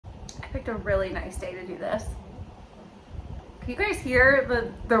picked a really nice day to do this. Can you guys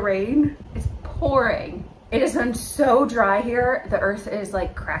hear the rain? It's pouring. It has been so dry here. The earth is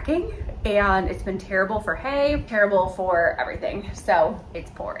like cracking and it's been terrible for hay, terrible for everything. So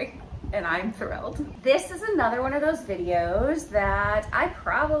it's pouring and I'm thrilled. This is another one of those videos that I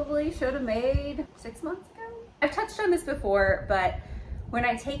probably should have made 6 months ago. I've touched on this before, but when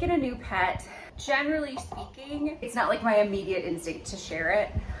I take in a new pet, generally speaking, it's not like my immediate instinct to share it.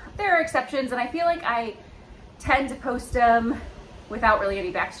 There are exceptions, and I feel like I tend to post them without really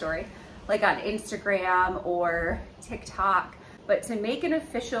any backstory, like on Instagram or TikTok. But to make an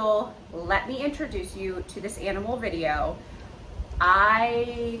official, let me introduce you to this animal video,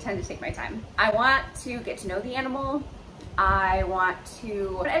 I tend to take my time. I want to get to know the animal. I want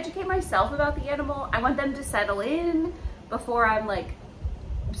to educate myself about the animal. I want them to settle in before I'm like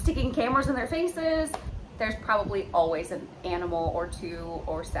sticking cameras in their faces. There's probably always an animal or 2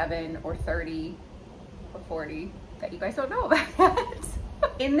 or 7 or 30 or 40 that you guys don't know about.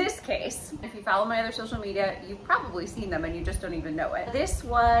 In this case, if you follow my other social media, you've probably seen them and you just don't even know it. This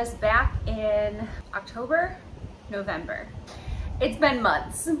was back in October, November. It's been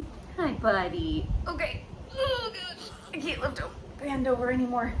months. Hi, buddy. Okay. Oh, gosh. I can't lift up, bend over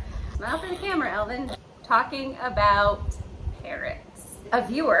anymore. Not for the camera, Elvin. Talking about parrots. A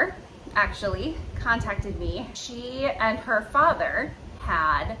viewer actually contacted me. She and her father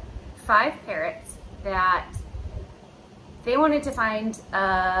had 5 parrots that they wanted to find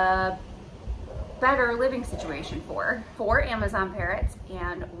a better living situation for. 4 Amazon parrots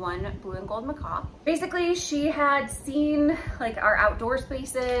and 1 blue and gold macaw. Basically, she had seen like our outdoor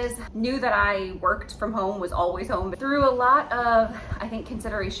spaces, knew that I worked from home, was always home. Through a lot of, I think,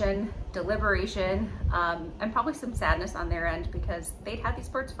 consideration, deliberation, and probably some sadness on their end because they'd had these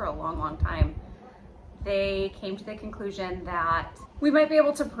birds for a long, long time. They came to the conclusion that we might be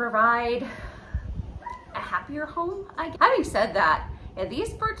able to provide a happier home. Having said that, yeah, these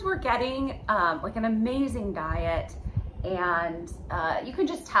birds were getting like an amazing diet, and you can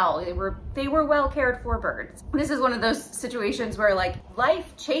just tell they were well cared for birds. This is one of those situations where like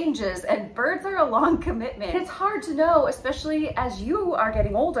life changes and birds are a long commitment. It's hard to know, especially as you are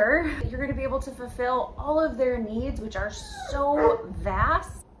getting older, you're going to be able to fulfill all of their needs, which are so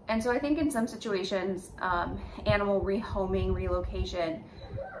vast. And so I think in some situations, animal rehoming, relocation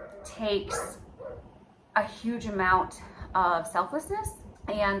takes a huge amount of selflessness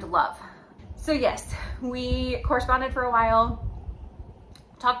and love. So yes, we corresponded for a while,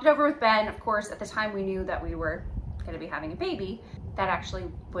 talked it over with Ben. Of course, at the time we knew that we were going to be having a baby. That actually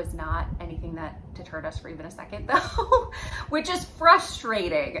was not anything that deterred us for even a second though, which is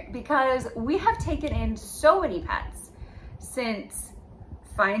frustrating because we have taken in so many pets since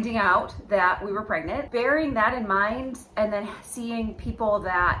finding out that we were pregnant. Bearing that in mind and then seeing people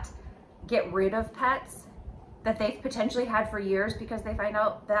that get rid of pets that they've potentially had for years because they find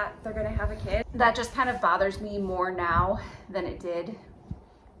out that they're gonna have a kid, that just kind of bothers me more now than it did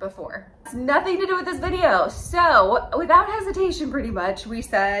before. It's nothing to do with this video. So without hesitation, pretty much, we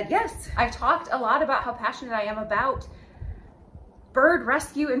said yes. I've talked a lot about how passionate I am about bird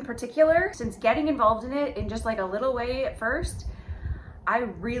rescue in particular. Since getting involved in it in just like a little way at first, I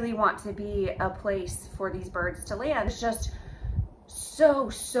really want to be a place for these birds to land. It's just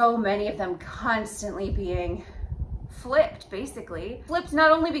so many of them constantly being flipped, basically. Flipped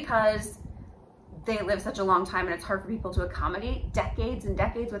not only because they live such a long time and it's hard for people to accommodate decades and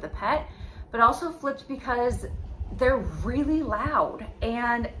decades with a pet, but also flipped because they're really loud.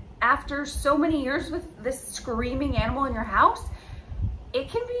 And after so many years with this screaming animal in your house, it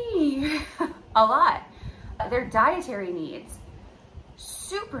can be a lot. Their dietary needs,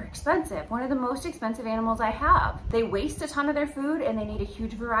 super expensive. One of the most expensive animals I have. They waste a ton of their food and they need a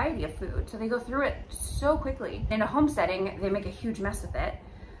huge variety of food. So they go through it so quickly. In a home setting, they make a huge mess with it.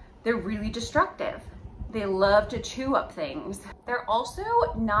 They're really destructive. They love to chew up things. They're also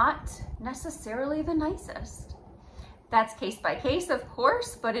not necessarily the nicest. That's case by case, of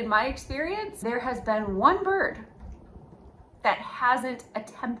course, but in my experience, there has been one bird that hasn't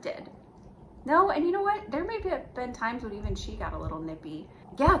attempted. No, and you know what? There may have been times when even she got a little nippy.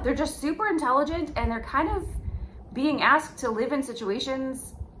 Yeah, they're just super intelligent and they're kind of being asked to live in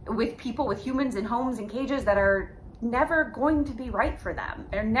situations with people, with humans in homes and cages that are never going to be right for them.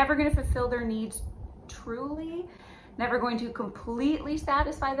 They're never going to fulfill their needs truly, never going to completely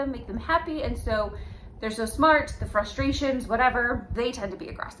satisfy them, make them happy. And so they're so smart, the frustrations, whatever, they tend to be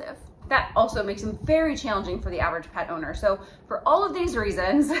aggressive. That also makes them very challenging for the average pet owner. So for all of these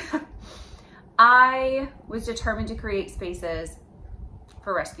reasons, I was determined to create spaces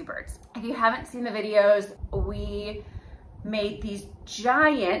for rescue birds. If you haven't seen the videos, we made these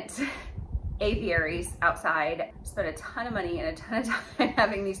giant aviaries outside, spent a ton of money and a ton of time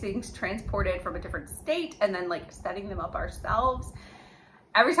having these things transported from a different state and then like setting them up ourselves.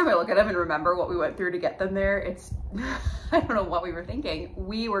 Every time I look at them and remember what we went through to get them there, it's, I don't know what we were thinking.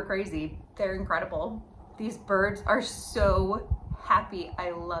 We were crazy. They're incredible. These birds are so happy.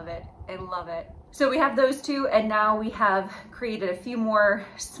 I love it. I love it. So we have those two, and now we have created a few more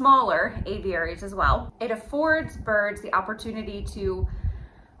smaller aviaries as well. It affords birds the opportunity to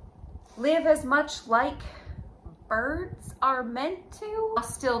live as much like birds are meant to, while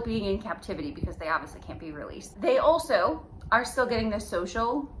still being in captivity because they obviously can't be released. They also are still getting the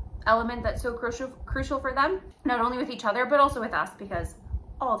social element that's so crucial for them, not only with each other, but also with us, because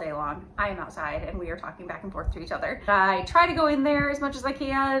all day long I am outside and we are talking back and forth to each other. I try to go in there as much as I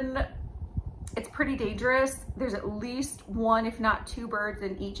can. It's pretty dangerous. There's at least one, if not two birds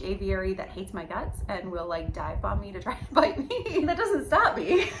in each aviary that hates my guts and will like dive on me to try to bite me. That doesn't stop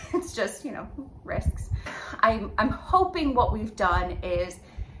me. It's just, you know, risks. I'm hoping what we've done is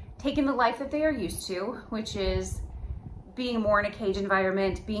taken the life that they are used to, which is being more in a cage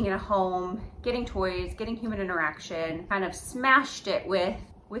environment, being in a home, getting toys, getting human interaction, kind of smashed it with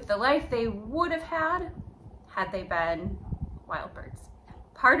the life they would have had they been wild birds.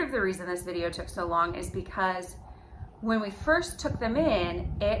 Part of the reason this video took so long is because when we first took them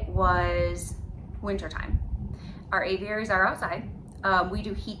in, it was wintertime. Our aviaries are outside. We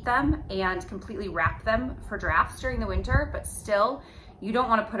do heat them and completely wrap them for drafts during the winter, but still, you don't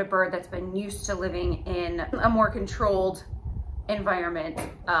want to put a bird that's been used to living in a more controlled environment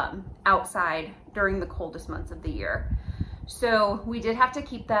outside during the coldest months of the year. So we did have to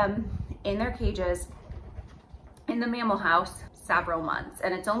keep them in their cages in the mammal house several months.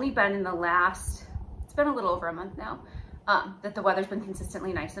 And it's only been in the last, it's been a little over a month now, that the weather's been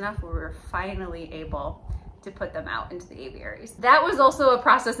consistently nice enough where we were finally able to put them out into the aviaries. That was also a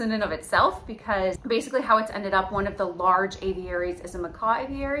process in and of itself, because basically how it's ended up, one of the large aviaries is a macaw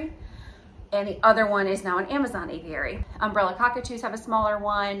aviary and the other one is now an Amazon aviary. Umbrella cockatoos have a smaller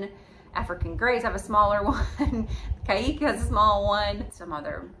one, African greys have a smaller one, Kaik has a small one, some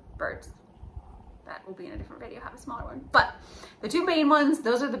other birds that will be in a different video have a smaller one. But the two main ones,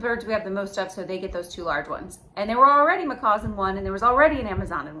 those are the birds we have the most of, so they get those two large ones. And there were already macaws in one and there was already an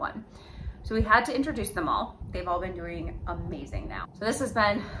Amazon in one. So we had to introduce them all. They've all been doing amazing now. So this has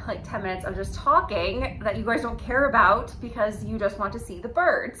been like 10 minutes of just talking that you guys don't care about because you just want to see the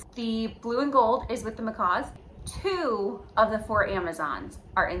birds. The blue and gold is with the macaws. 2 of the 4 Amazons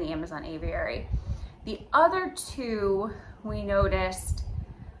are in the Amazon aviary. The other 2, we noticed,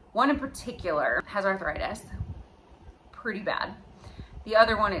 one in particular has arthritis, pretty bad. The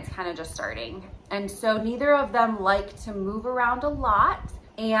other one, it's kind of just starting. And so neither of them like to move around a lot,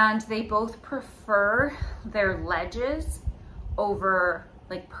 and they both prefer their ledges over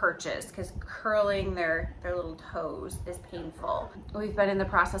like perches, because curling their little toes is painful. We've been in the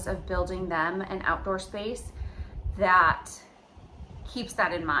process of building them an outdoor space that keeps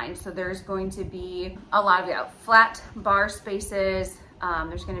that in mind. So there's going to be a lot of flat bar spaces.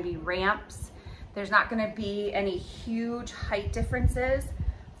 There's going to be ramps. There's not going to be any huge height differences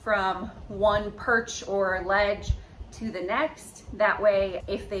from one perch or ledge to the next. That way,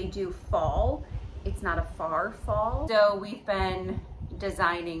 if they do fall, it's not a far fall. So we've been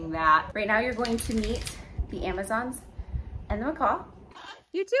designing that. Right now you're going to meet the Amazons and the macaw.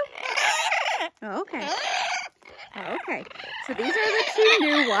 You too? Oh, okay. Oh, okay. So these are the 2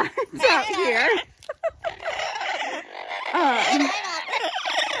 new ones out here.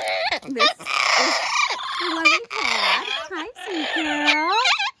 This is the lovely cat. Hi, sweet girl.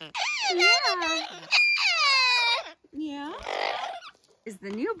 Yeah. Yeah. Is the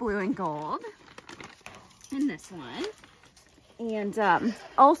new blue and gold in this one. And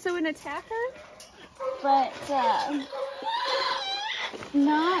also an attacker, but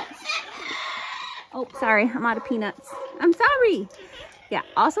not, oh, sorry, I'm out of peanuts. I'm sorry. Yeah,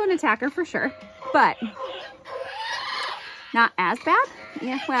 also an attacker for sure, but not as bad.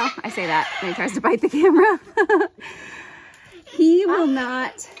 Yeah, well, I say that and he tries to bite the camera. He will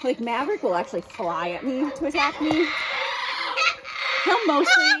not, like Maverick will actually fly at me to attack me.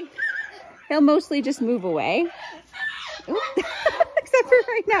 He'll mostly just move away. Except for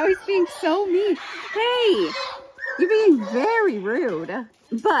right now, he's being so mean. Hey, you're being very rude.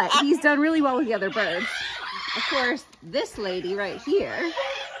 But he's done really well with the other birds. Of course, this lady right here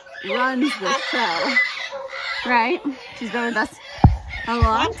runs the show. Right? She's been with us a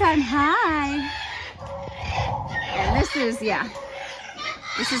long time. Hi. And this is, yeah,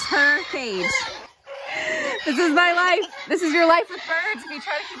 this is her cage. This is my life. This is your life with birds if you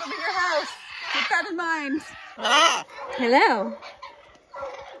try to keep them in your house. Keep that in mind. Hello.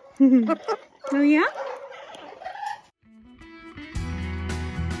 Oh yeah?